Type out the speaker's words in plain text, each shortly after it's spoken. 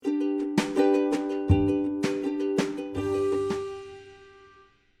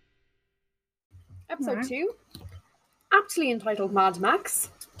episode 2, aptly entitled Mad Max,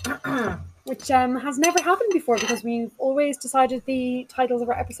 which has never happened before because we've always decided the titles of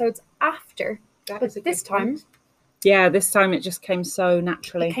our episodes after. But this time... Yeah, this time it just came so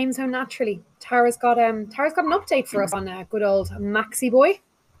naturally. It came so naturally. Tara's got an update for us on good old Maxi boy.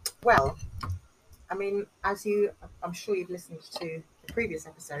 Well, I mean, I'm sure you've listened to the previous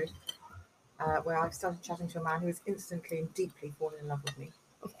episode where I started chatting to a man who has instantly and deeply fallen in love with me.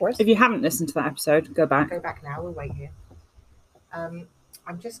 Of course. If you haven't listened to that episode, go back. Go back now. We'll wait here. I'm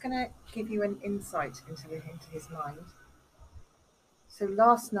just going to give you an insight into his mind. So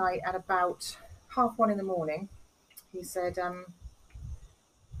last night at about 1:30 a.m, he said,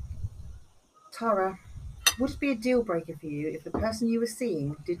 Tara, would it be a deal breaker for you if the person you were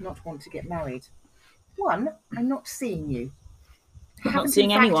seeing did not want to get married? 1, I'm not seeing you. I haven't not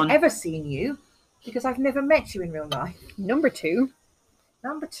seeing anyone. Ever seen you because I've never met you in real life. Number 2,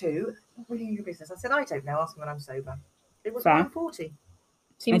 not really in your business. I said, I don't know. Ask me when I'm sober. It was Fair. 1:40.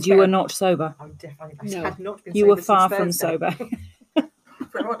 And you were not sober. I'm definitely. I had not been. You sober were far since from Thursday, sober.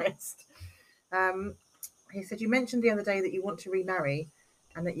 if I'm honest. He said, you mentioned the other day that you want to remarry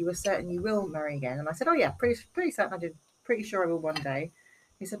and that you were certain you will marry again. And I said, oh yeah, pretty certain I did. Pretty sure I will one day.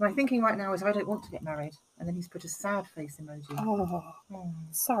 He said, my thinking right now is I don't want to get married. And then he's put a sad face emoji. Oh.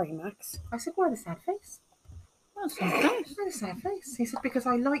 Sorry, Max. I said, why the sad face? Well, okay. Why the sad face? He said, because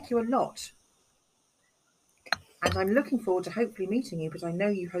I like you a lot. And I'm looking forward to hopefully meeting you, but I know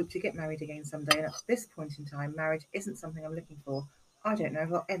you hope to get married again someday. And at this point in time, marriage isn't something I'm looking for. I don't know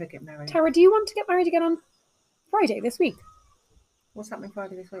if I'll ever get married. Tara, do you want to get married again on Friday this week? What's happening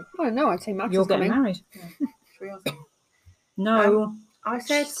Friday this week? I don't know. I'd say Max You're is getting coming. married. Yeah. Should we ask him? No. I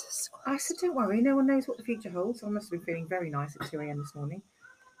said, don't worry. No one knows what the future holds. I must have been feeling very nice at 2 a.m. this morning.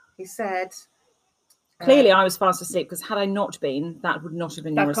 He said... Clearly, I was fast asleep because had I not been, that would not have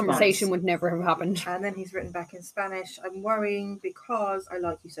been your response. That conversation would never have happened. And then he's written back in Spanish, I'm worrying because I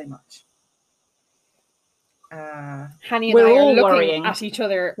like you so much. Hanni and I are looking at each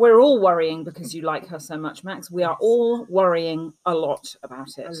other. We're all worrying because you like her so much, Max. We are all worrying a lot about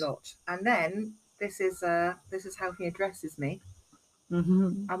it. A lot. And then this is how he addresses me.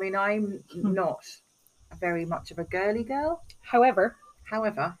 Mm-hmm. I mean, I'm not very much of a girly girl. However,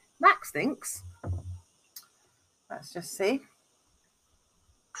 Max thinks. Let's just see.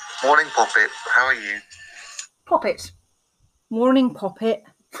 Morning, Poppet. How are you? Poppet. Morning, Poppet.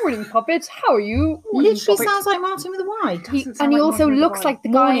 Morning, Poppet. How are you? Literally sounds like Martin with a Y. And he also looks like the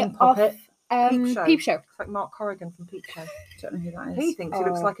guy off Peep Show. It's like Mark Corrigan from Peep Show. Don't know who that is. He thinks he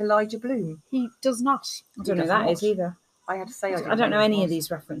looks like Elijah Bloom. He does not. I don't know who that is either. I had to say I don't know any of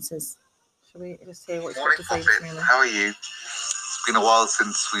these references. Shall we just hear what he's Morning, got to say Poppet. this morning? How are you? It's been a while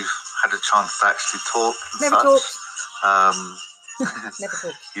since we've had a chance to actually talk. Never talked. Never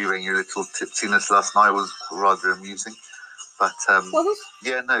talked. You and your little tipsiness last night was rather amusing. But was it?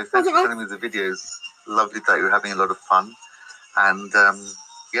 Yeah, no, thanks for sending me the videos. Lovely that you're having a lot of fun. And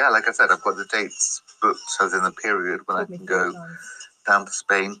yeah, like I said, I've got the dates booked as in a period when I can go down to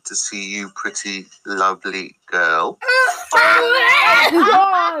Spain to see you, pretty lovely girl.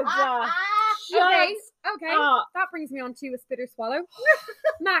 Okay. That brings me on to a spit or swallow.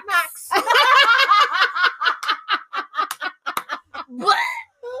 Max.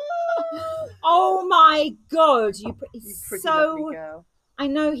 Oh my God! You pretty lovely girl. I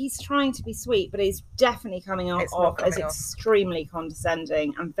know he's trying to be sweet, but he's definitely coming off as extremely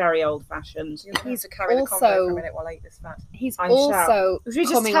condescending and very old-fashioned. He's carry the convo for a minute while I eat this fat. He's also. Should we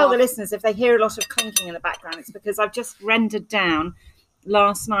just tell the listeners if they hear a lot of clinking in the background, it's because I've just rendered down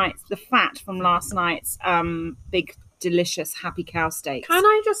the fat from last night's big, delicious happy cow steak. Can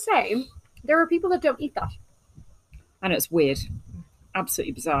I just say, there are people that don't eat that. I know, it's weird,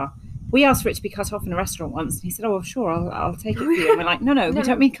 absolutely bizarre. We asked for it to be cut off in a restaurant once, and he said, "Oh, well, sure, I'll take it for you." And we're like, "No, we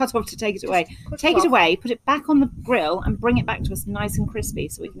don't mean cut off to take it away. Take it away, put it back on the grill, and bring it back to us nice and crispy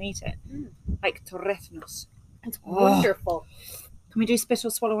so we can eat it, like torreznos." It's wonderful. Can we do spit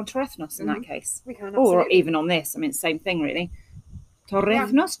or swallow on torreznos in that case? We can, or even on this. I mean, same thing, really.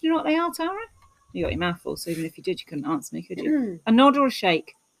 Torreznos, do you know what they are, Tara? You got your mouth full, so even if you did, you couldn't answer me, could you? A nod or a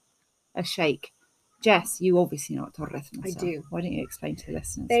shake? A shake. Jess, you obviously know what torreznos are. I do. Why don't you explain to the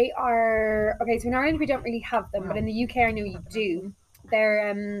listeners? They are... Okay, so in Ireland we don't really have them, but in the UK I know you do.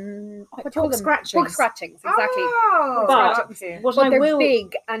 They're... pork scratchings. Pork scratchings, exactly. Oh, but they're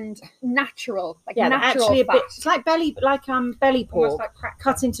big and natural. Like natural actually fat. It's like belly pork, like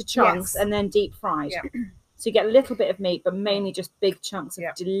cut into chunks and then deep fried. Yeah. So you get a little bit of meat, but mainly just big chunks of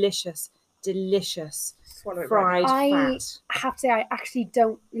delicious fried fat. I have to say, I actually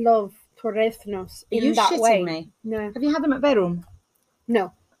don't love torreznos in that way. Me? No. Have you had them at Verum?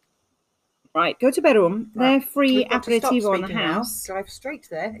 No. Right, go to Bedroom. Right, They're free we've got to stop aperitivo on the speaking now. house. Drive straight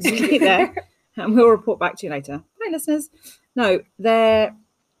there. Straight there. And we'll report back to you later. Bye, listeners. No, their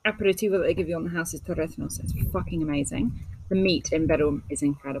aperitivo that they give you on the house is torreznos. It's fucking amazing. The meat in Bedroom is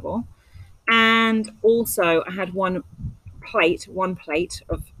incredible. And also, I had one plate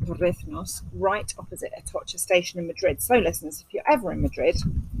of torreznos right opposite Atocha station in Madrid. So, listeners, if you're ever in Madrid,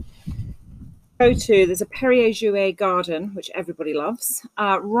 there's a Perrier-Jouet garden, which everybody loves,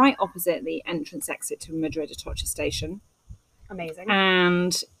 right opposite the entrance exit to Madrid Atocha station. Amazing.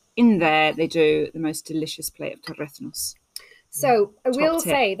 And in there, they do the most delicious plate of torreznos. So I Top will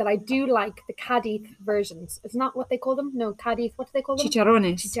tip. say that I do like the Cadiz versions. It's not what they call them. No, Cadiz. What do they call them?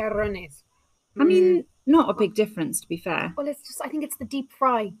 Chicharrones. Chicharrones. I mean, not a big difference, to be fair. Well, it's just, I think it's the deep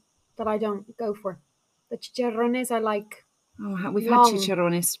fry that I don't go for. The chicharrones I like. Oh, we've long. had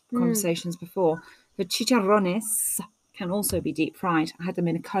chicharrones conversations before. The chicharrones can also be deep fried. I had them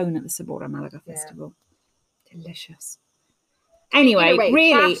in a cone at the Sabora Malaga Festival. Delicious. Anyway, Either way,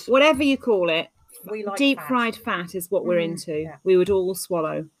 really, fat. whatever you call it, We like deep fat. fried fat is what we're into. Yeah. We would all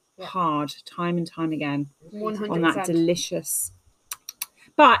swallow hard time and time again 100%. on that delicious.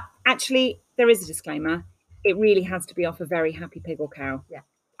 But actually, there is a disclaimer. It really has to be off a very happy pig or cow. Yeah,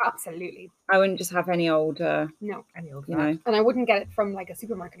 absolutely. I wouldn't just have any old, No. Any old you fat. know. And I wouldn't get it from like a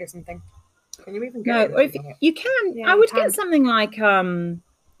supermarket or something. Can you even No, get or if anything on it? you can. Yeah, I would you can. get something like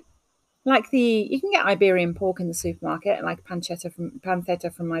you can get Iberian pork in the supermarket, like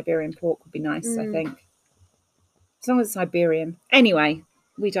pancetta from Iberian pork would be nice, I think. As long as it's Iberian. Anyway,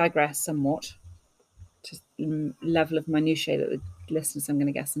 we digress somewhat to level of minutiae that the listeners, I'm going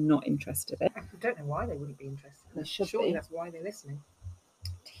to guess, are not interested in. I don't know why they wouldn't be interested. They should Surely be. that's why they're listening.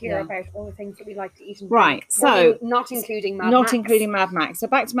 To hear Yeah. about all the things that we like to eat and Right, drink. so not including Mad not Max. including Mad Max. So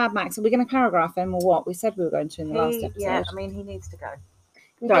back to Mad Max. Are we going to paragraph him or what? We said we were going to in the last episode. Yeah, I mean, he needs to go.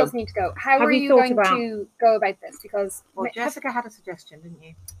 He Go. does need to go. How Have are you you thought going about- to go about this? Because Well, Jessica had a suggestion, didn't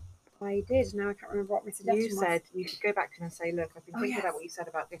you? I did. Now I can't remember what my suggestion You was. said you could go back to him and say, look, I've been Oh, thinking yes. about what you said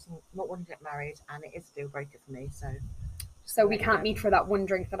about not wanting to get married, and it is a deal breaker for me. So we can't meet for that one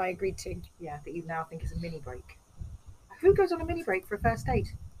drink that I agreed to. Yeah, that you now think is a mini break. Who goes on a mini break for a first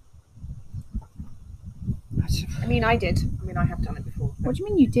date? I mean, I did. I mean, I have done it before. What do you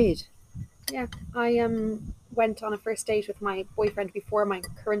mean you did? I went on a first date with my boyfriend before my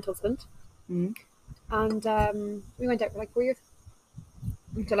current husband. Mm. And we went out for like 4 years.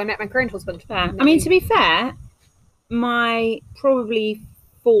 Until I met my current husband. Fair. And I then mean, we- to be fair, my probably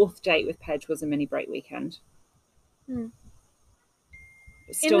fourth date with Pedge was a mini break weekend. Hmm.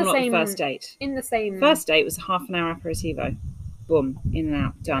 Still the not same- the first date. in the same First date was a half an hour aperitivo. Boom, in and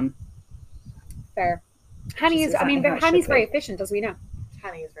out, done. fair. Hanni is, I mean, exactly how it Hanni's should very be. efficient, as we know.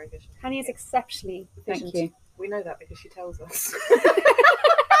 Hanni is very efficient. Hanni is exceptionally efficient. Thank you. We know that because she tells us.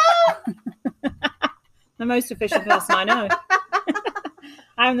 The most efficient person I know.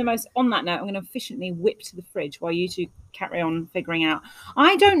 I am the most. On that note, I'm going to efficiently whip to the fridge while you two carry on figuring out.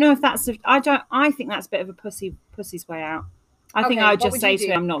 I don't know if that's. I think that's a bit of a pussy's way out. I think Okay, I would what just would say you to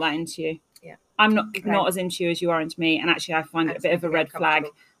do? him, I'm not that into you. Yeah. I'm not Okay. not as into you as you are into me, and actually, I find it a That's bit of a making it red flag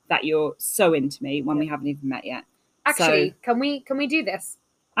uncomfortable. that you're so into me when we haven't even met yet. Actually, So- can we do this?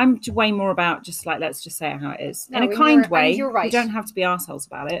 I'm way more about just like, let's just say it how it is. No, in a and kind you're- and way. you're right. You don't have to be arseholes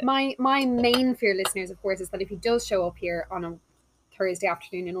about it. My main fear, listeners, of course, is that if he does show up here on a Thursday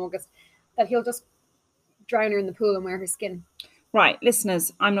afternoon in August, that he'll just drown her in the pool and wear her skin. Right,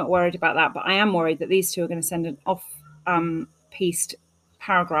 listeners, I'm not worried about that, but I am worried that these two are going to send an off-pieced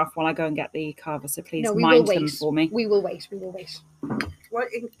paragraph while I go and get the carver. So please No, we mind will them wait. for me. We will wait. We will wait. Well,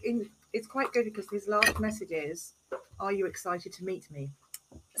 it's quite good because his last message is, "Are you excited to meet me?"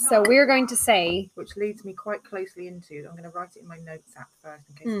 So we're going to say, Which leads me quite closely into. I'm going to write it in my notes app first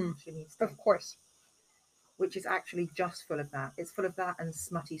in case she needs to. of course. Which is actually just full of that. It's full of that and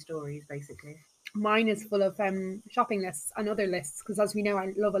smutty stories, basically. Mine is full of shopping lists and other lists because, as we know,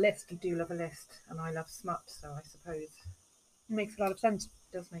 I love a list. I do love a list, and I love smut, so I suppose It makes a lot of sense.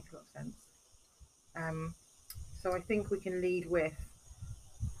 it does make a lot of sense. So I think we can lead with,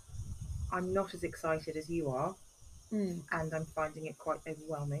 I'm not as excited as you are, and I'm finding it quite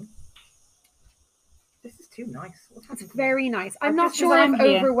overwhelming. This is too nice. What's It's happened? very nice. I'm I've not just sure if designed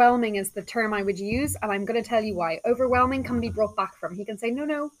here. overwhelming is the term I would use, and I'm going to tell you why. Overwhelming can be brought back from. He can say,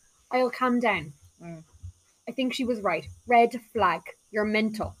 no, I'll calm down. Mm. I think she was right. Red flag. You're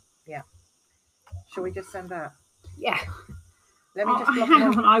mental. Shall we just send that? Yeah. Let me just block hang him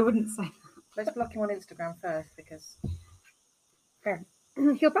on, on. I wouldn't say. Let's block him on Instagram first because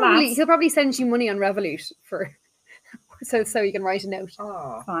He'll probably send you money on Revolut for so you can write a note.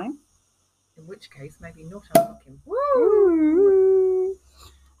 Fine. in which case maybe not unblock him. Woo!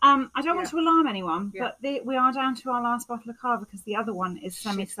 I don't want to alarm anyone, Yeah. but we are down to our last bottle of cava because the other one is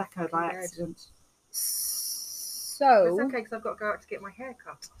semi-secco by fucking accident. So It's okay because I've got to go out to get my hair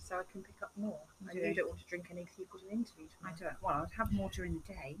cut, so I can pick up more. And Okay. you don't want to drink any because you've got an interview I tomorrow. don't. Well, I'd have more during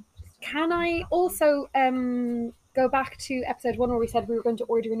the day. can I also go back to episode 1 where we said we were going to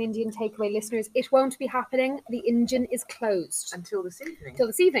order an Indian takeaway? Listeners, it won't be happening. The Indian is closed Until this evening. till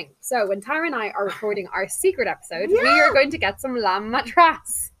this evening. So when Tara and I are recording our secret episode, we are going to get some lamb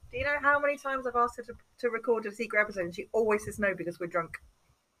matras. Do you know how many times I've asked her to record a secret episode and she always says no because we're drunk?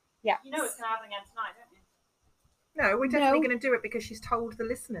 Yeah. You know it's going to happen again tonight, don't you? No, we're definitely No. going to do it because she's told the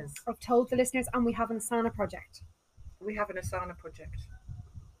listeners. I've told the listeners, and we have an Asana project. We have an Asana project.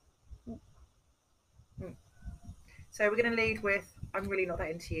 So we're going to lead with, I'm really not that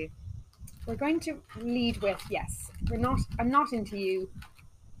into you. We're going to lead with, yes, I'm not into you.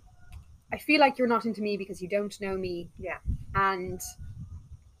 I feel like you're not into me because you don't know me. Yeah. And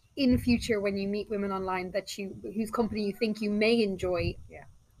in future, when you meet women online whose company you think you may enjoy,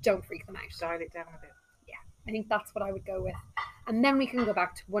 don't freak them out. Dial it down a bit. Yeah, I think that's what I would go with. And then we can go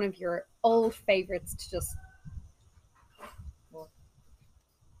back to one of your old favourites to just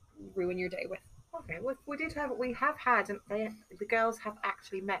ruin your day with. Okay, well, we have had, and the girls have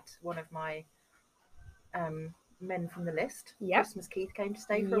actually met one of my men from the list. Yep. Christmas Keith came to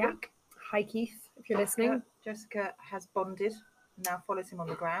stay for a Yep. week. Hi Keith, if you're listening. Jessica has bonded, now follows him on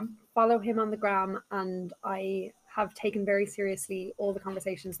the gram. Follow him on the gram, and I have taken very seriously all the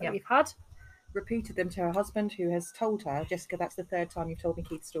conversations that Yeah. we've had. Repeated them to her husband, who has told her, Jessica, that's the third time you've told me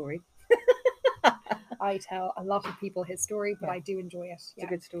Keith's story. I tell a lot of people his story, but Yeah. I do enjoy it. It's a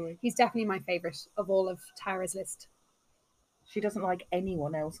good story. He's definitely my favourite of all of Tara's list She doesn't like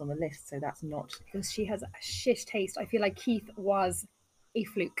anyone else on the list, so that's not. because she has a shit taste. I feel like Keith was a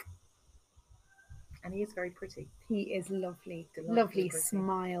fluke. And he is very pretty. He is lovely. Delightfully Lovely pretty.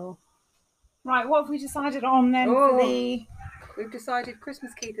 smile. Right, what have we decided on then for the... We've decided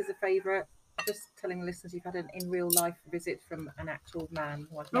Christmas Keith is a favourite. Just telling the listeners you've had an in real life visit from an actual man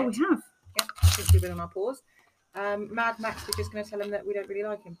who I've met. Oh, we have. Yep, since we've been on our pause. Mad Max, we're just going to tell him that we don't really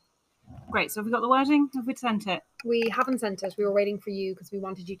like him. Great, so have we got the wording? Have we sent it? We haven't sent it. We were waiting for you because we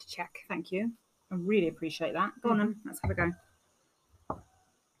wanted you to check. Thank you. I really appreciate that. Go on then, let's have a go.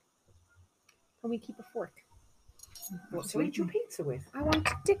 Can we keep a fork? What to eat your pizza with? I want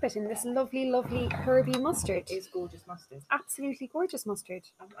to dip it in this lovely, lovely herby mustard. It is gorgeous mustard. Absolutely gorgeous mustard.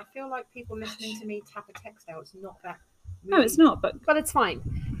 I feel like people listening to me tap a text out. It's not that. No, it's not, but But it's fine.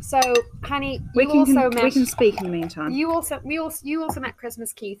 So, Hanni, we you can, also met. we can speak in the meantime. You also met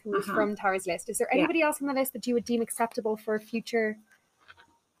Christmas Keith, who was from Tara's list. Is there anybody else on the list that you would deem acceptable for a future?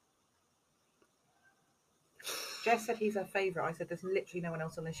 Jess said he's her favourite. I said there's literally no one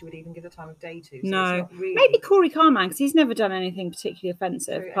else unless you would even give the time of day to. So No. it's not really... Maybe Corey Carman, because he's never done anything particularly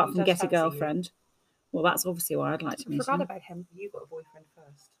offensive, So, apart he from does get a fancy you. girlfriend. Well, that's obviously why I'd like to I meet forgot him. about him. You got a boyfriend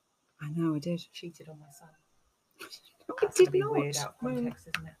first. I know, I did. Cheated on my son. I That's did gonna be not. weird out of context,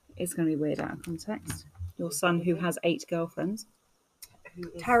 isn't it? It's going to be weird out of context. Your son, who has 8 girlfriends. Who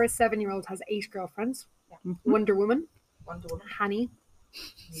is Tara's 7-year-old has 8 girlfriends. Mhm. Wonder Woman, Wonder Woman? Hanni,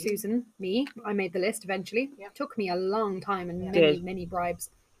 You? Susan, me. I made the list eventually. Yeah. Took me a long time and Yeah. many, Did. many bribes.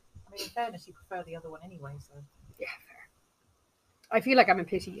 I mean, in fairness, you prefer the other one anyway, so. Yeah, fair. I feel like I'm a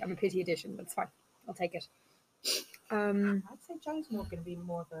pity edition, but it's fine. I'll take it. I'd say Jo's going to be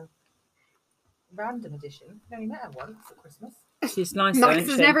more of a random addition. We only met her once at Christmas. She's nice, Max isn't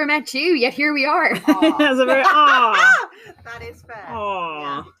has she? never met you, yet here we are. That's a very... Aw. That is fair. Aw.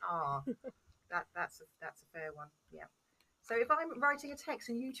 Yeah. Aw. That's a fair one. Yeah. So if I'm writing a text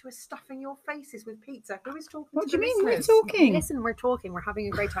and you two are stuffing your faces with pizza, who is talking What to do you the mean? We're listeners? talking. Listen, we're talking. We're having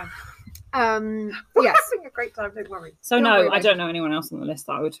a great time. We're Yes. having a great time, don't worry. So Don't worry no, about I don't know anyone else on the list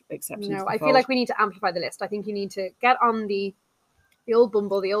that I would accept. into No, the I feel fold. like we need to amplify the list. I think you need to get on the old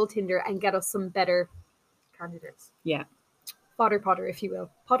Bumble, the old Tinder, and get us some better Candidates. Yeah. fodder, if you will.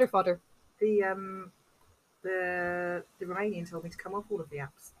 Fodder. The Romanian told me to come off all of the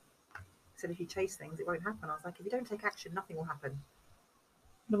apps. He said if you chase things, it won't happen. I was like, if you don't take action, nothing will happen.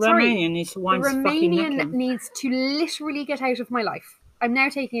 The Sorry, Romanian needs to The wind his fucking neck Romanian in. needs to literally get out of my life. I'm now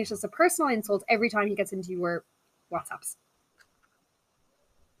taking it as a personal insult every time he gets into your WhatsApps.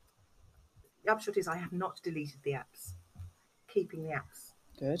 The upshot is I have not deleted the apps. Keeping the apps.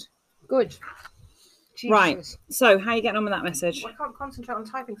 Good. Good. Right. Jesus. So, how are you getting on with that message? Well, I can't concentrate on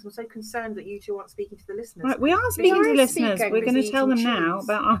typing because I'm so concerned that you two aren't speaking to the listeners. Right, we are speaking to are listeners. speaking. We're going to Busy tell them eating now cheese.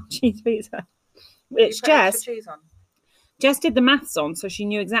 about our cheese pizza. You It's put extra Jess. cheese on. Jess did the maths on, so she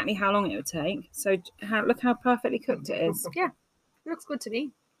knew exactly how long it would take. So, look how perfectly cooked it is. Yeah. Looks good to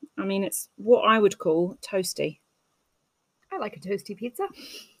me. I mean, it's what I would call toasty. I like a toasty pizza.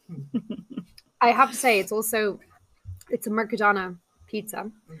 I have to say, it's a Mercadona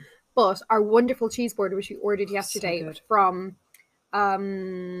pizza, but our wonderful cheese board, which we ordered yesterday from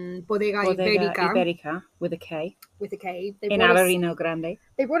Bodega Iberica with a K. With a K. In Alarino Grande.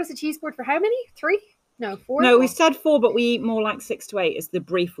 They brought us a cheese board for how many? 3? No, 4? No, we said 4, but we eat more like 6 to 8 is the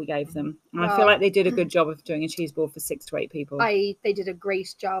brief we gave them. And I feel like they did a good job of doing a cheese board for 6 to 8 people. They did a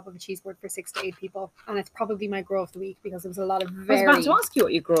great job of a cheese board for 6 to 8 people. And it's probably my grow of the week because there was a lot of I was about to ask you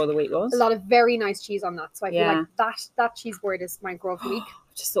what your grow of the week was. A lot of very nice cheese on that. So I feel like that cheese board is my grow of the week.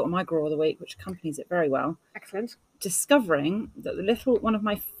 I just thought of my grow of the week, which accompanies it very well. Excellent. Discovering that one of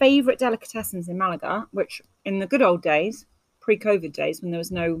my favourite delicatessens in Malaga, which in the good old days, pre-COVID days, when there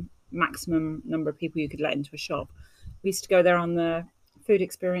was no maximum number of people you could let into a shop, we used to go there on the Food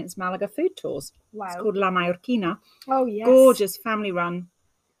Experience Malaga food tours. Wow. It's called La Mallorquina. Oh, yes. Gorgeous, family run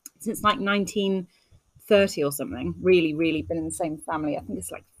since like 1930 or something. Really, really been in the same family. I think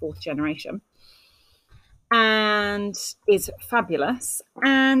it's like 4th generation. And is fabulous.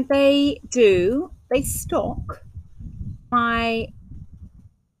 And they stock my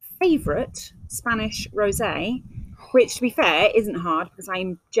favourite Spanish rosé, which, to be fair, isn't hard because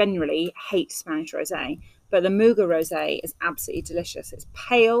I generally hate Spanish rosé. But the Muga rosé is absolutely delicious. It's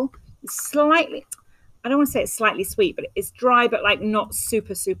pale, it's slightly, I don't want to say it's slightly sweet, but it's dry, but like not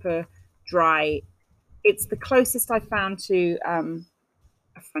super, super dry. It's the closest I've found to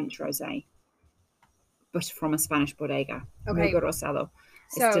a French rosé, but from a Spanish bodega. Okay. Muga rosado.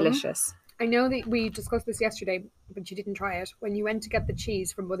 It's delicious. I know that we discussed this yesterday, but you didn't try it. When you went to get the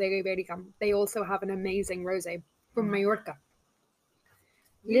cheese from Bodega Iberica, they also have an amazing rosé from Mallorca.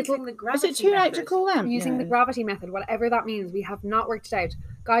 Is it too late to call them? Using the gravity method, whatever that means. We have not worked it out.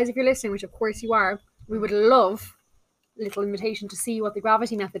 Guys, if you're listening, which of course you are, we would love a little invitation to see what the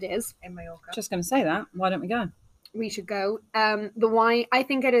gravity method is. In Mallorca. Just going to say that. Why don't we go? We should go. The wine, I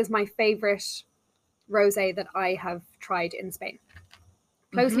think it is my favourite rosé that I have tried in Spain.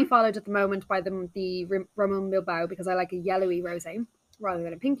 Closely followed at the moment by the Ramon Bilbao, because I like a yellowy rosé rather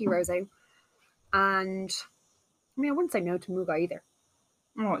than a pinky rosé. And I mean, I wouldn't say no to Muga either.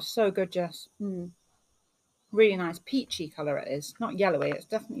 Oh, it's so good, Jess. Really nice peachy colour it is. Not yellowy, it's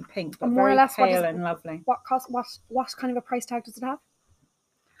definitely pink, but more very or less pale and lovely. What kind of a price tag does it have?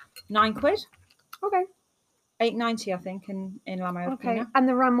 £9. Okay. £8.90, I think, in La Mallorquina. Okay. And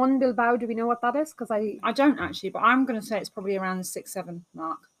the Ramon Bilbao, do we know what that is? Because I don't actually, but I'm going to say it's probably around the 6-7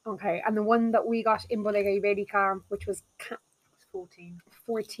 mark. Okay. And the one that we got in Bodega Iberica, which was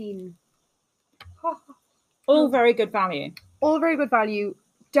 14. All very good value. All very good value.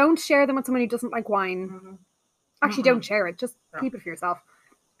 Don't share them with someone who doesn't like wine. Actually, don't share it. Just keep it for yourself.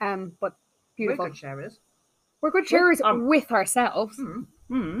 But beautiful. We're good sharers. We're good sharers with ourselves.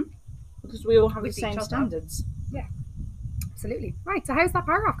 Because we all have the same standards. Yeah, absolutely. Right, so how's that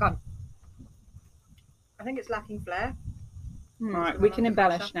paragraph gone? I think it's lacking flair. All right, we can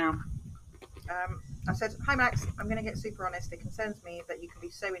embellish now. I said, "Hi Max, I'm going to get super honest. It concerns me that you can be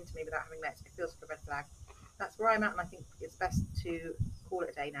so into me without having met. It feels like a red flag. That's where I'm at, and I think it's best to call it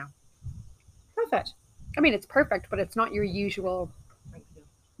a day now." Perfect. I mean, it's perfect, but it's not your usual. Thank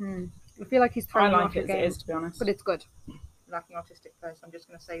you. I feel like he's throwing off your it game. as it is, to be honest. But it's good. Lacking artistic first. I'm just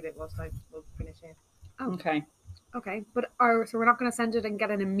going to save it whilst we'll finish here. Oh. Okay. Okay, but so we're not going to send it and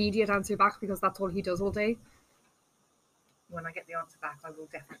get an immediate answer back because that's all he does all day. When I get the answer back, I will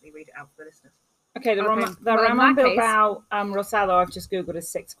definitely read it out for the listeners. Okay, the Ramon Bilbao Rosado I've just googled is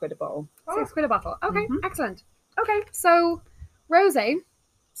 £6 a bottle. £6 a bottle. Okay, excellent. Okay, so rosé,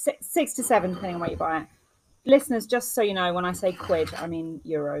 6 to 7 depending on where you buy it. Listeners, just so you know, when I say quid, I mean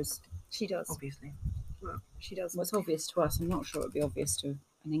euros. She does. Obviously. Well, she does. What's obvious to us, I'm not sure it would be obvious to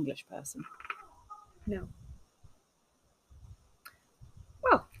an English person. No.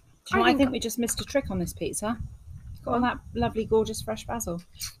 Well, do you know what I think we just missed a trick on this pizza? It's got all that lovely, gorgeous, fresh basil.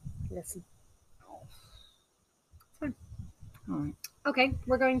 Listen. It's fine. All right. Okay,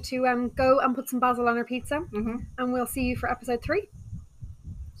 we're going to go and put some basil on our pizza, and we'll see you for episode 3.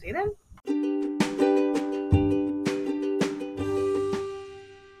 See you then.